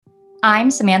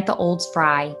I'm Samantha Olds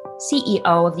Fry, CEO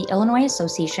of the Illinois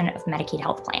Association of Medicaid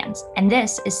Health Plans, and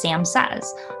this is Sam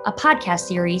Says, a podcast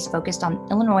series focused on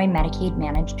Illinois Medicaid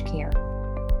managed care.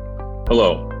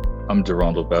 Hello, I'm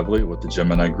Durandal Beverly with the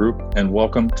Gemini Group, and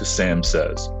welcome to Sam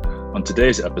Says. On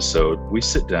today's episode, we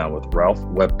sit down with Ralph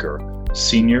Webker,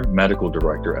 Senior Medical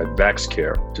Director at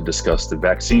VaxCare, to discuss the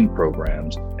vaccine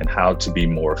programs and how to be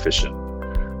more efficient.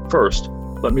 First,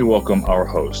 let me welcome our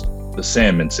host, the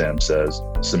Sam in Sam Says,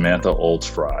 Samantha Olds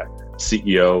Fry,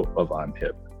 CEO of I'm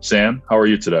Hip. Sam, how are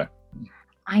you today?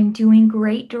 I'm doing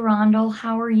great, Durandal.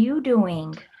 How are you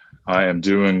doing? I am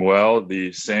doing well.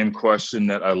 The same question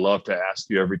that I love to ask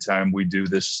you every time we do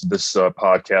this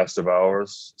podcast of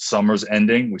ours. Summer's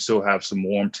ending. We still have some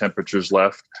warm temperatures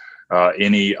left.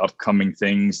 Any upcoming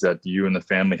things that you and the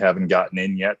family haven't gotten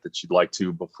in yet that you'd like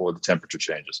to before the temperature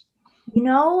changes? You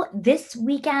know, this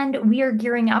weekend we are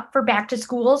gearing up for back to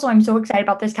school, so I'm so excited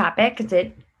about this topic because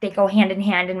they go hand in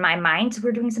hand in my mind. So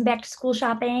we're doing some back to school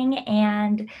shopping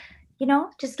and,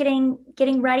 just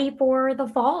getting ready for the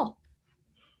fall.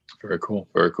 Very cool.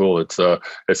 Very cool. It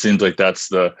seems like that's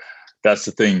the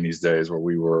thing these days, where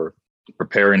we were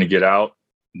preparing to get out.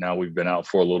 Now we've been out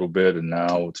for a little bit, and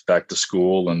now it's back to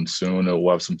school, and soon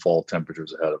we'll have some fall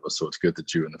temperatures ahead of us. So it's good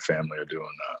that you and the family are doing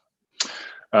that.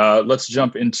 Let's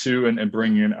jump into and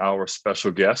bring in our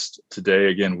special guest.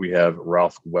 Today, again, we have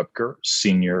Ralph Webker,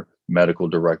 Senior Medical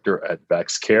Director at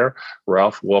VaxCare.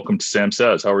 Ralph, welcome to Sam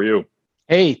Says. How are you?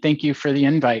 Hey, thank you for the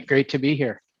invite. Great to be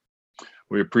here.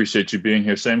 We appreciate you being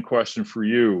here. Same question for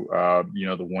you.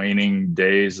 The waning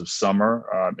days of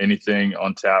summer, anything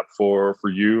on tap for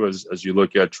you as you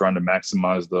look at trying to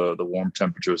maximize the warm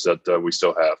temperatures that we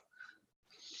still have?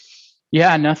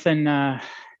 Yeah,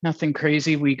 nothing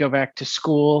crazy. We go back to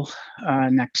school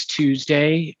next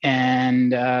Tuesday,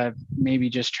 and maybe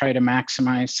just try to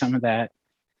maximize some of that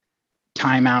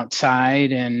time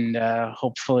outside, and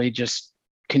hopefully just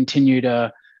continue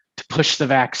to push the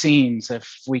vaccines.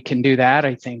 If we can do that,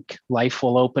 I think life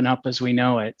will open up as we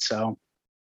know it. So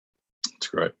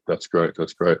That's great.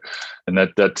 And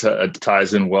that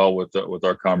ties in well with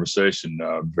our conversation.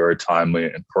 Very timely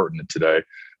and pertinent today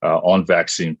on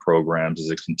vaccine programs,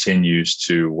 as it continues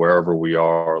to, wherever we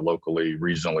are locally,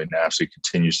 regionally, nationally,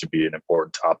 continues to be an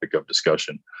important topic of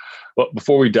discussion. But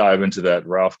before we dive into that,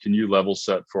 Ralph, can you level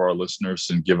set for our listeners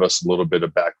and give us a little bit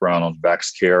of background on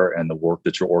VaxCare and the work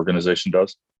that your organization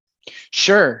does?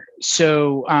 Sure.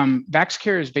 So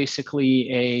VaxCare is basically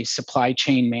a supply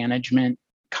chain management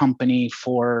company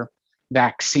for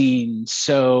vaccines.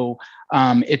 So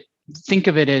think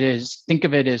of it as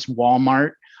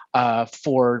Walmart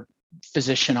for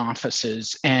physician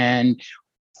offices, and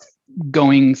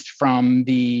going from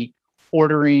the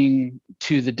ordering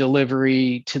to the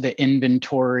delivery to the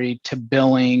inventory to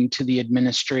billing to the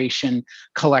administration,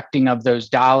 collecting of those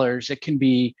dollars. It can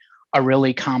be a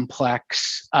really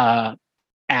complex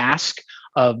ask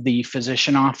of the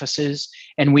physician offices,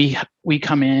 and we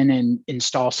come in and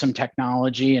install some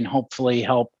technology and hopefully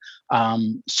help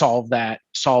solve that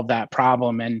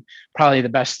problem. And probably the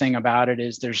best thing about it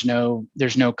is there's no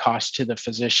cost to the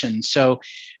physician. So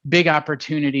big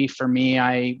opportunity for me.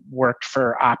 I worked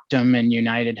for Optum and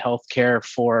United Healthcare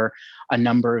for a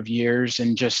number of years,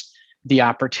 and just the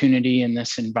opportunity in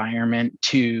this environment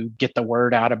to get the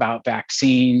word out about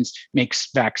vaccines, makes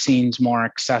vaccines more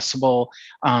accessible,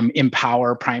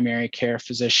 empower primary care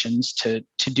physicians to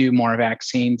do more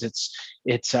vaccines.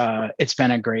 It's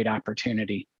been a great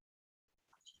opportunity.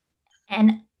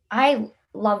 And I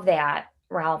love that,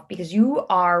 Ralph, because you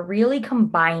are really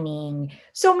combining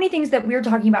so many things that we're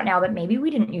talking about now that maybe we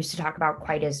didn't used to talk about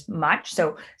quite as much.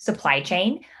 So supply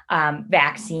chain,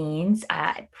 vaccines,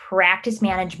 practice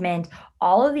management,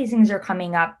 all of these things are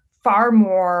coming up far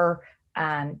more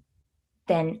than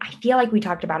I feel like we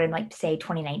talked about in, like, say,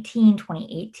 2019,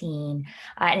 2018.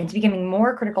 And it's becoming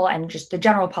more critical, and just the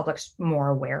general public's more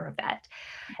aware of it.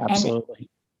 Absolutely.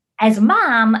 And as a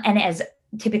mom and as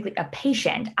typically a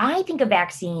patient, I think of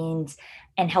vaccines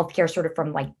and healthcare sort of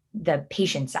from, like, the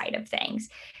patient side of things,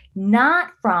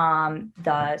 not from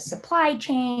the supply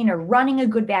chain or running a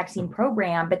good vaccine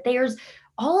program. But there's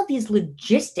all of these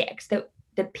logistics that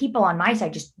the people on my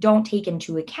side just don't take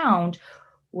into account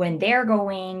when they're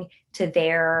going to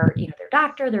their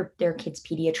doctor, their kid's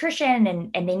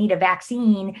pediatrician, and they need a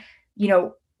vaccine.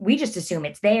 We just assume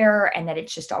it's there and that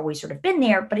it's just always sort of been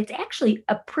there, but it's actually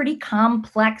a pretty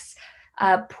complex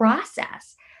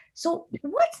process. So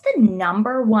what's the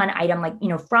number one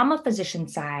item, from a physician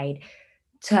side,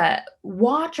 to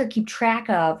watch or keep track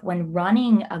of when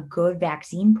running a good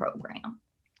vaccine program?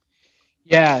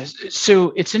 Yeah,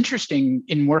 so it's interesting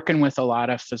in working with a lot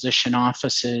of physician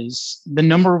offices. The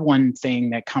number one thing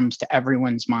that comes to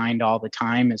everyone's mind all the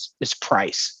time is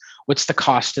price. What's the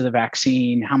cost of the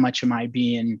vaccine? How much am I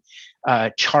being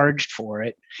charged for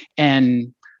it?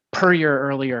 And per your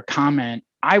earlier comment,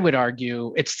 I would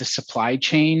argue it's the supply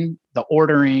chain, the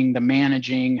ordering, the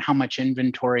managing, how much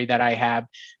inventory that I have.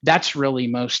 That's really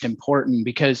most important,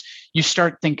 because you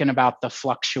start thinking about the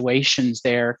fluctuations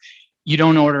there. You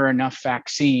don't order enough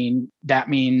vaccine, that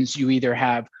means you either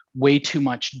have way too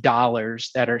much dollars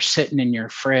that are sitting in your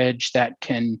fridge that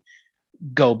can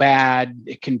go bad,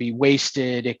 it can be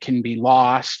wasted, it can be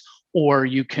lost, or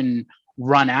you can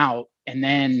run out. And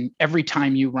then every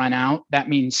time you run out, that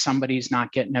means somebody's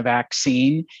not getting a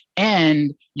vaccine,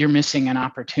 and you're missing an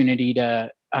opportunity to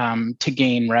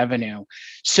gain revenue.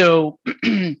 So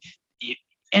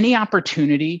any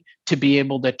opportunity to be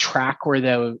able to track where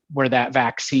that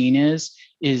vaccine is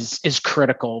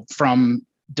critical, from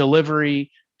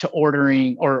delivery to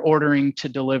ordering, or ordering to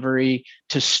delivery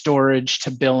to storage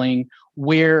to billing.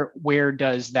 Where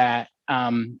does that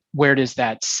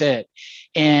sit?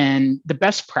 And the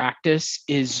best practice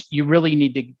is you really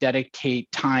need to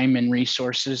dedicate time and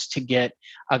resources to get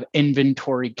an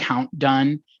inventory count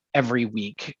done every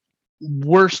week.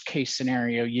 Worst case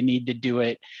scenario, you need to do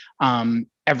it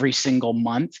every single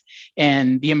month.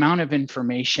 And the amount of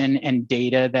information and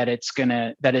data that it's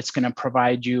gonna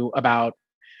provide you about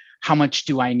how much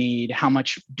do I need, how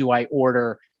much do I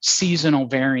order, seasonal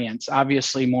variants.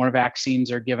 Obviously, more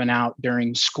vaccines are given out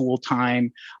during school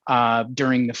time,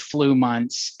 during the flu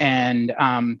months, and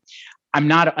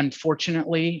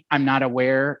unfortunately, I'm not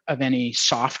aware of any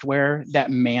software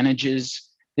that manages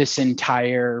this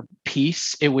entire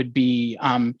piece. It would be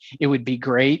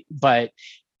great, but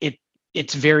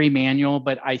it's very manual,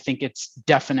 but I think it's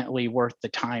definitely worth the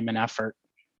time and effort.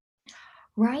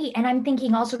 Right. And I'm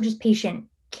thinking also just patient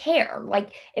care.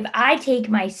 Like if I take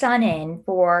my son in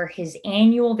for his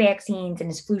annual vaccines and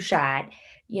his flu shot,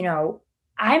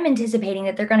 I'm anticipating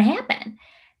that they're going to happen.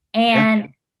 Yeah.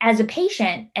 And as a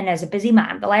patient and as a busy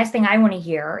mom, the last thing I want to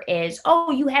hear is,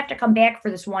 oh, you have to come back for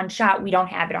this one shot. We don't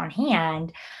have it on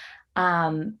hand.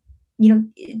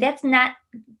 That's not,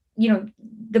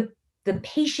 the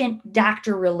patient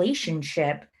doctor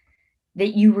relationship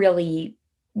that you really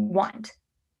want.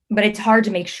 But it's hard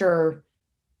to make sure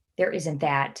there isn't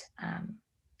that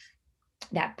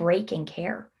break in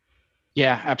care.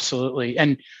 Yeah, absolutely.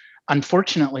 And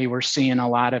unfortunately, we're seeing a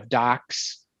lot of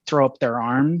docs throw up their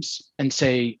arms and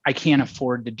say, I can't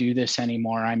afford to do this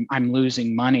anymore. I'm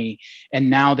losing money.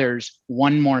 And now there's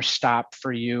one more stop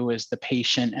for you as the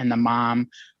patient and the mom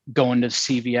going to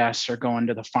CVS or going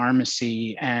to the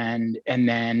pharmacy, and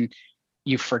then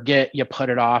you forget, you put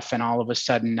it off, and all of a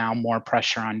sudden now more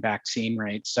pressure on vaccine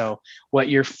rates. So what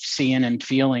you're seeing and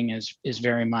feeling is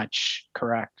very much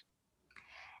correct.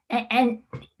 And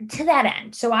to that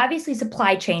end, so obviously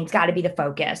supply chain's got to be the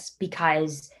focus,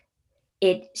 because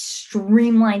it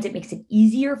streamlines, it makes it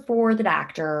easier for the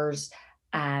doctors.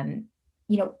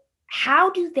 How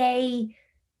do they,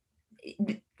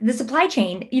 the supply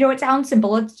chain, it sounds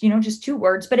simple. It's, just two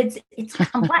words, but it's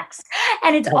complex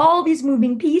and it's all these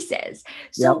moving pieces.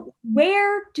 So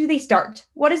Where do they start?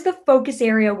 What is the focus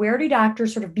area? Where do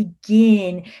doctors sort of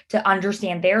begin to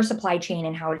understand their supply chain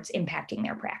and how it's impacting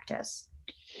their practice?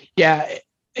 Yeah,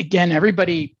 again,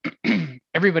 everybody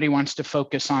wants to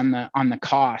focus on the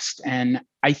cost. And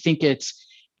I think it's,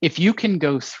 if you can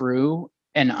go through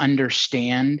and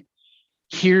understand,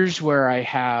 here's where I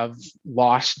have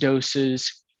lost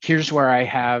doses, here's where I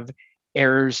have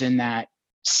errors in that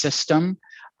system.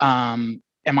 Am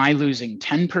I losing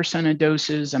 10% of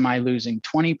doses? Am I losing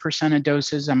 20% of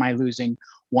doses? Am I losing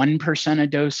 1% of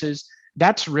doses?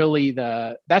 That's really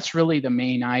the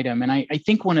main item. And I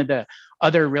think one of the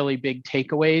other really big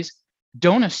takeaways,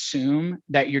 don't assume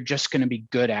that you're just going to be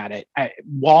good at it. At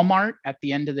Walmart, at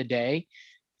the end of the day,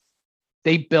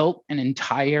 they built an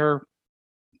entire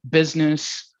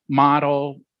business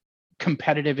model,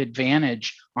 competitive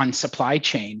advantage on supply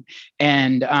chain.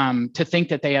 And to think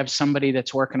that they have somebody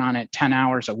that's working on it 10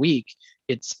 hours a week,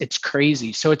 it's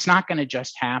crazy. So it's not going to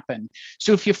just happen.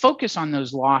 So if you focus on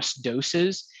those lost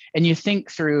doses and you think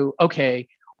through, okay,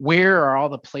 where are all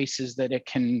the places that it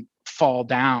can fall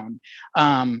down?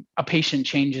 A patient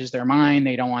changes their mind,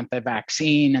 they don't want the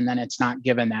vaccine, and then it's not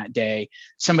given that day.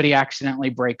 Somebody accidentally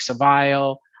breaks a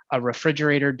vial, a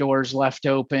refrigerator door's left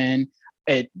open,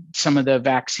 some of the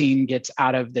vaccine gets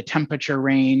out of the temperature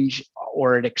range,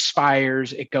 or it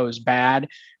expires, it goes bad.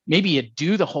 Maybe you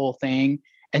do the whole thing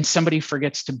and somebody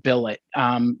forgets to bill it.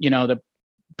 The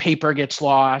paper gets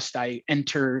lost, I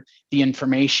enter the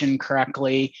information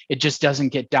correctly, it just doesn't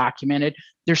get documented.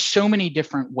 There's so many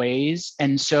different ways.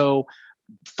 And so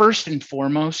first and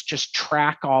foremost, just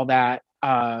track all that,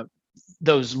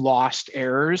 those lost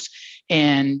errors.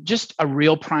 And just a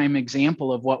real prime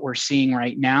example of what we're seeing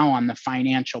right now on the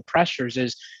financial pressures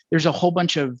is there's a whole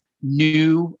bunch of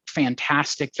new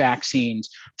fantastic vaccines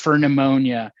for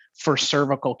pneumonia, for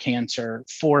cervical cancer,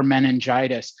 for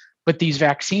meningitis. But these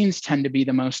vaccines tend to be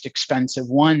the most expensive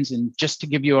ones. And just to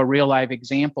give you a real live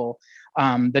example,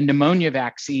 the pneumonia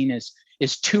vaccine is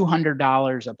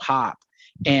 $200 a pop,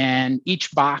 and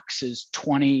each box is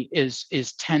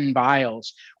 10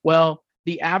 vials. Well,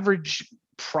 the average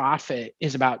profit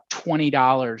is about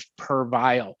 $20 per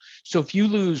vial. So if you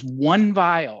lose one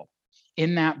vial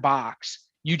in that box,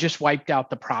 you just wiped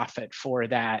out the profit for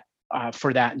that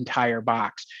entire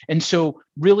box. And so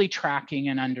really tracking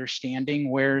and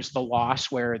understanding where's the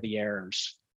loss, where are the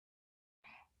errors.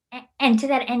 And to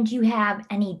that end, do you have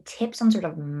any tips on sort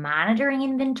of monitoring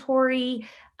inventory,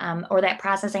 or that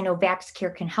process? I know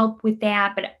VaxCare can help with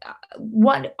that, but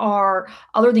what are,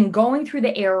 other than going through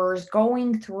the errors,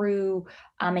 going through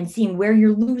and seeing where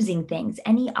you're losing things,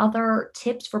 any other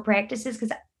tips for practices?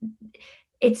 Because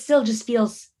it still just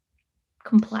feels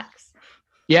complex.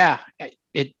 Yeah,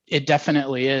 it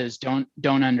definitely is. Don't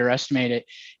underestimate it.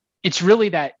 It's really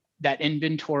that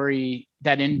inventory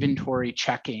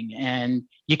checking, and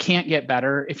you can't get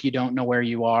better if you don't know where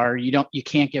you are. You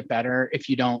can't get better if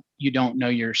you don't know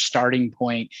your starting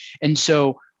point. And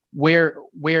so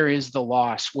where is the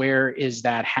loss? Where is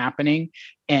that happening?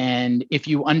 And if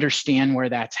you understand where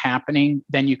that's happening,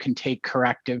 then you can take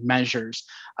corrective measures.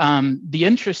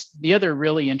 The other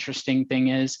really interesting thing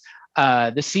is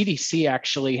the CDC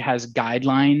actually has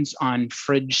guidelines on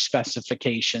fridge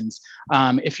specifications.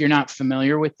 If you're not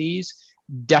familiar with these,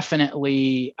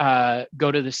 definitely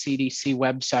go to the CDC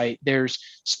website. There's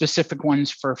specific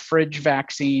ones for fridge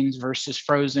vaccines versus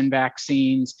frozen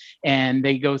vaccines, and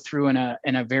they go through in a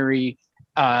very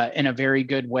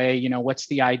good way. You know, what's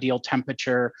the ideal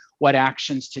temperature, what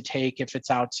actions to take if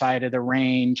it's outside of the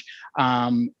range,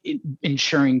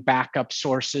 ensuring backup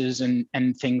sources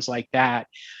and things like that.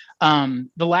 The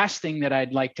last thing that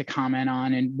I'd like to comment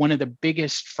on, and one of the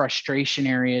biggest frustration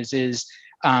areas, is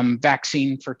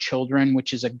Vaccine for Children,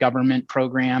 which is a government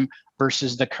program,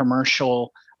 versus the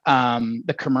commercial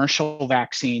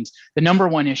vaccines. The number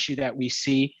one issue that we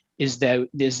see is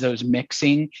those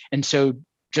mixing. And so,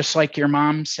 just like your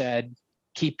mom said,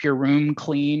 keep your room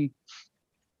clean,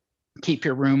 keep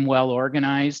your room well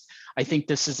organized. I think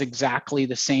this is exactly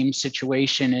the same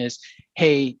situation. Is,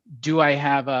 hey, do I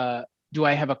have a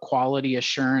quality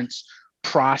assurance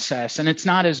process? And it's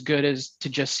not as good as to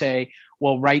just say,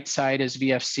 well, right side is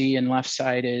VFC and left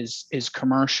side is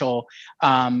commercial.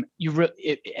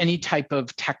 Any type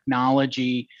of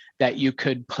technology that you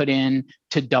could put in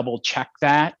to double check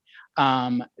that,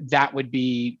 that would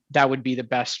be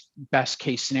the best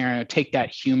case scenario. Take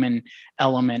that human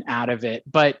element out of it.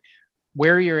 But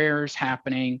where your errors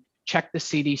happening, check the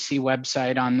CDC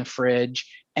website on the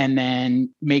fridge, and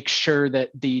then make sure that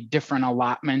the different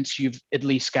allotments, you've at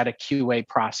least got a QA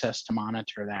process to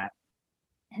monitor that.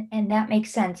 And that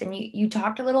makes sense. And you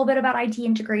talked a little bit about IT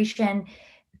integration.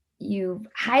 You've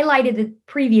highlighted that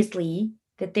previously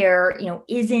that there,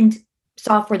 isn't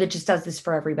software that just does this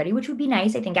for everybody, which would be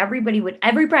nice. I think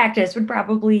every practice would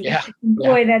probably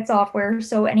employ that software.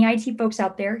 So any IT folks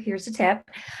out there, here's a tip.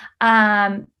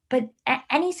 But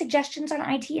any suggestions on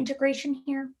IT integration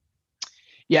here?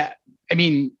 Yeah, I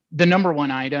mean, the number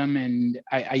one item, and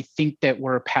I think that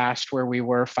we're past where we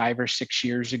were 5 or 6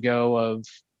 years ago of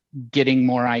getting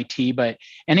more IT, but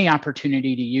any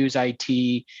opportunity to use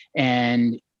IT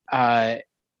and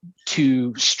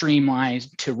to streamline,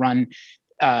 to run,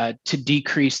 to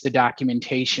decrease the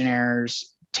documentation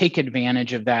errors, take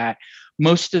advantage of that.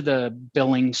 Most of the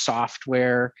billing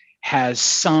software has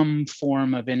some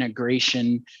form of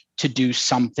integration to do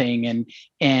something,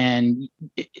 and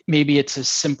maybe it's as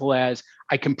simple as,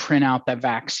 I can print out that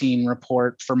vaccine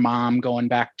report for mom going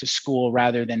back to school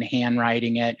rather than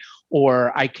handwriting it,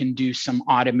 or I can do some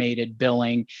automated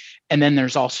billing. And then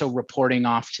there's also reporting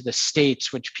off to the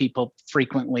states, which people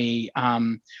frequently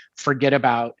forget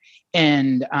about.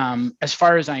 And as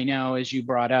far as I know, as you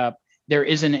brought up, there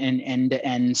isn't an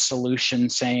end-to-end solution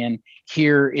saying,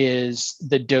 here is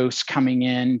the dose coming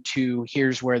in to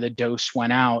here's where the dose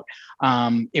went out.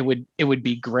 It would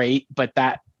be great, but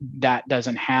that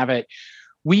doesn't have it.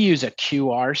 We use a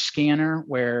QR scanner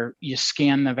where you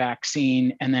scan the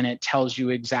vaccine and then it tells you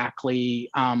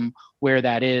exactly where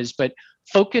that is. But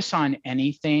focus on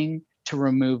anything to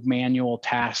remove manual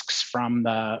tasks from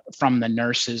the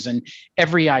nurses. And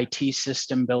every IT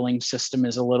system, billing system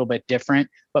is a little bit different,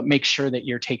 but make sure that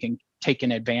you're taking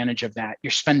advantage of that.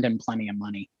 You're spending plenty of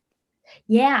money.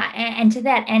 Yeah. And to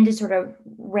that end, to sort of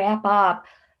wrap up,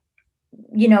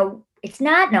 it's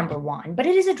not number one, but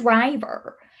it is a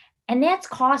driver. And that's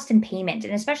cost and payment.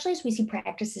 And especially as we see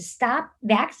practices stop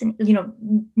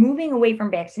moving away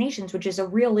from vaccinations, which is a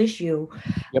real issue.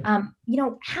 Yep.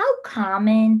 How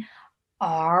common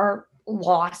are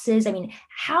losses? I mean,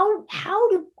 how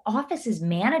do offices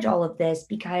manage all of this?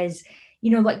 Because,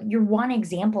 like you're one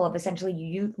example of essentially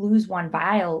you lose one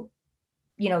vial,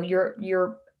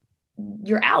 you're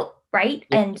out, right?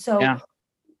 Yep. And so yeah.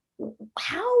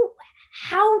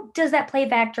 How does that play a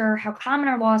factor? How common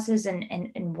are losses,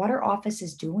 and what are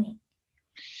offices doing?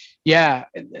 Yeah,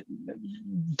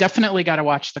 definitely got to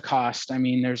watch the cost. I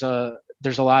mean, there's a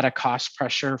lot of cost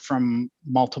pressure from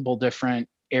multiple different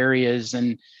areas.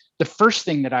 And the first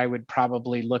thing that I would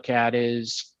probably look at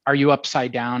is, are you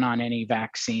upside down on any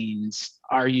vaccines?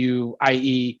 Are you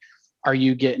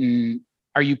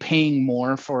paying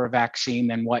more for a vaccine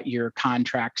than what your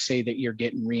contracts say that you're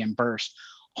getting reimbursed?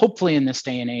 Hopefully in this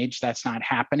day and age, that's not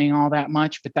happening all that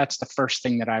much, but that's the first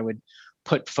thing that I would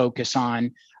put focus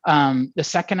on. The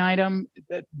second item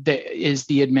is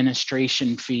the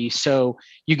administration fee. So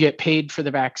you get paid for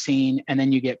the vaccine and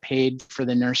then you get paid for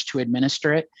the nurse to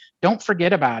administer it. Don't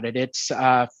forget about it. It's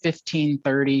 $15,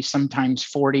 $30, sometimes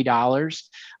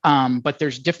 $40. But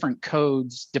there's different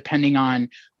codes depending on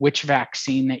which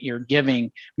vaccine that you're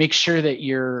giving. Make sure that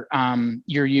you're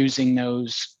using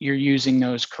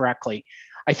those correctly.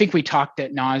 I think we talked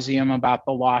ad nauseum about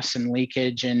the loss and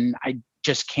leakage, and I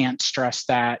just can't stress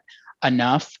that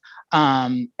enough.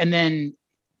 And then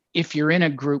if you're in a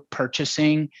group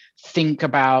purchasing, think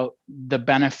about the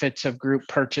benefits of group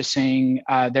purchasing.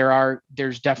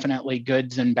 There's definitely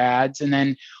goods and bads. And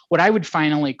then what I would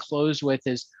finally close with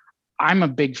is, I'm a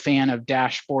big fan of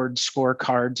dashboard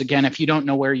scorecards. Again, if you don't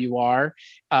know where you are,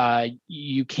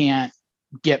 you can't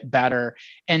get better.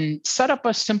 And set up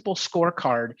a simple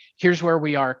scorecard. Here's where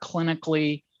we are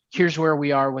clinically. Here's where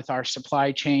we are with our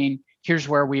supply chain. Here's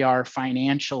where we are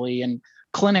financially. And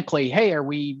clinically, hey, are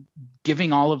we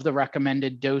giving all of the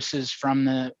recommended doses from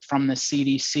the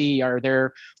CDC? Are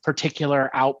there particular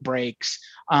outbreaks?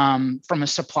 From a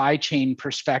supply chain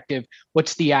perspective,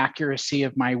 what's the accuracy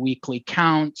of my weekly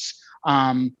counts?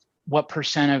 What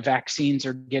percent of vaccines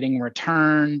are getting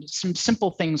returned? Some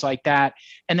simple things like that.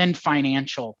 And then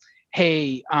financial.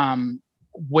 Hey,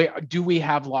 where do we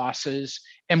have losses,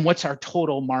 and what's our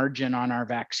total margin on our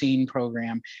vaccine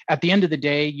program? At the end of the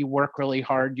day, you work really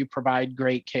hard, you provide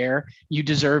great care, you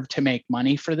deserve to make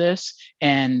money for this.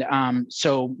 And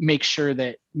so make sure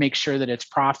that it's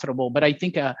profitable. But I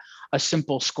think a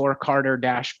simple scorecard or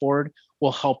dashboard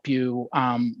will help you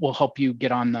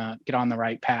get on the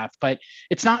right path. But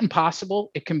it's not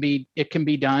impossible. It can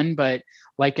be done, but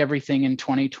like everything in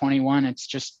 2021,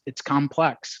 it's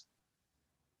complex.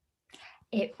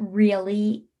 It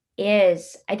really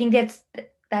is. I think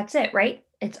that's it, right?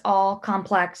 It's all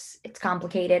complex. It's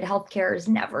complicated. Healthcare is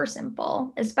never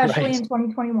simple, especially in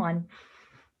 2021.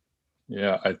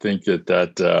 Yeah, I think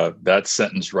that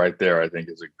sentence right there, I think,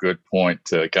 is a good point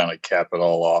to kind of cap it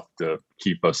all off, to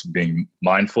keep us being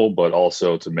mindful, but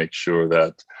also to make sure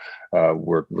that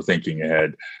we're thinking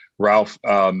ahead. Ralph,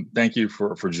 thank you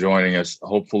for joining us.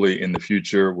 Hopefully, in the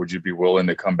future, would you be willing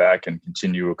to come back and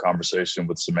continue a conversation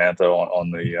with Samantha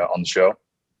on the show?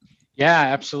 Yeah,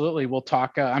 absolutely. We'll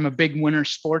talk. I'm a big winter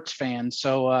sports fan,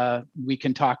 so we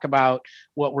can talk about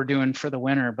what we're doing for the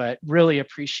winter. But really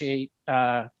appreciate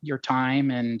your time,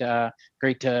 and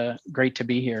great to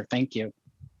be here. Thank you.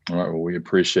 All right. Well, we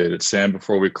appreciate it. Sam,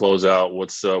 before we close out,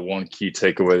 what's one key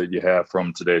takeaway that you have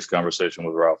from today's conversation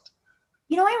with Ralph?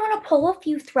 I want to pull a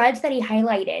few threads that he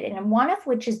highlighted, and one of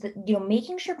which is that,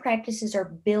 making sure practices are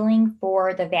billing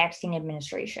for the vaccine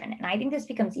administration. And I think this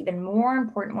becomes even more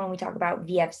important when we talk about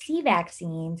VFC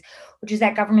vaccines, which is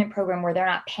that government program where they're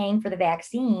not paying for the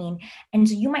vaccine. And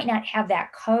so you might not have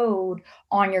that code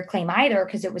on your claim either,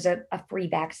 because it was a free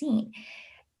vaccine.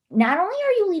 Not only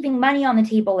are you leaving money on the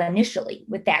table initially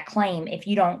with that claim if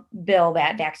you don't bill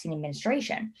that vaccine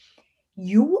administration,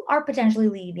 you are potentially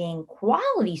leaving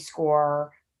quality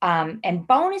score and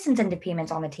bonus incentive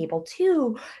payments on the table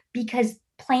too, because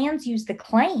plans use the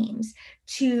claims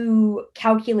to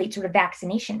calculate sort of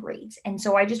vaccination rates. And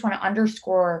so I just want to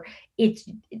underscore, it's,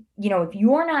 if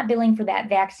you're not billing for that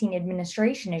vaccine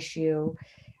administration issue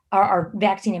or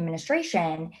vaccine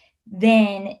administration,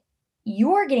 then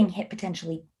you're getting hit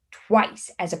potentially twice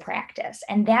as a practice.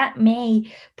 And that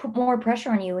may put more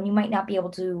pressure on you, and you might not be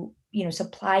able to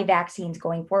supply vaccines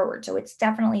going forward. So it's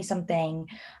definitely something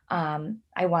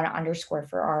I want to underscore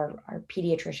for our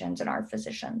pediatricians and our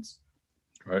physicians.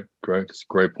 Great. It's a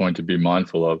great point to be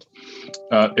mindful of.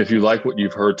 If you like what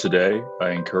you've heard today, I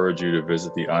encourage you to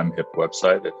visit the I'm Hip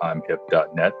website at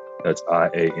imhip.net. That's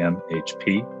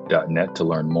IAMHP.net to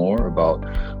learn more about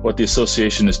what the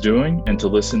association is doing and to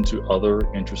listen to other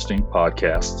interesting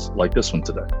podcasts like this one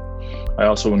today. I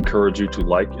also encourage you to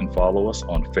like and follow us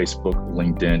on Facebook,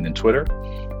 LinkedIn, and Twitter.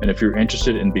 And if you're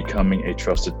interested in becoming a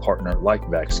trusted partner like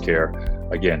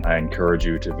VaxCare, again, I encourage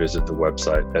you to visit the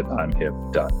website at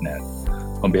imhip.net.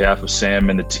 On behalf of Sam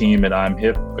and the team at I'm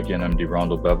Hip, again, I'm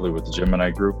DeRondo Beverly with the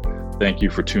Gemini Group. Thank you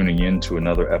for tuning in to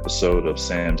another episode of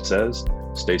Sam Says.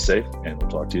 Stay safe, and we'll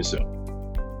talk to you soon.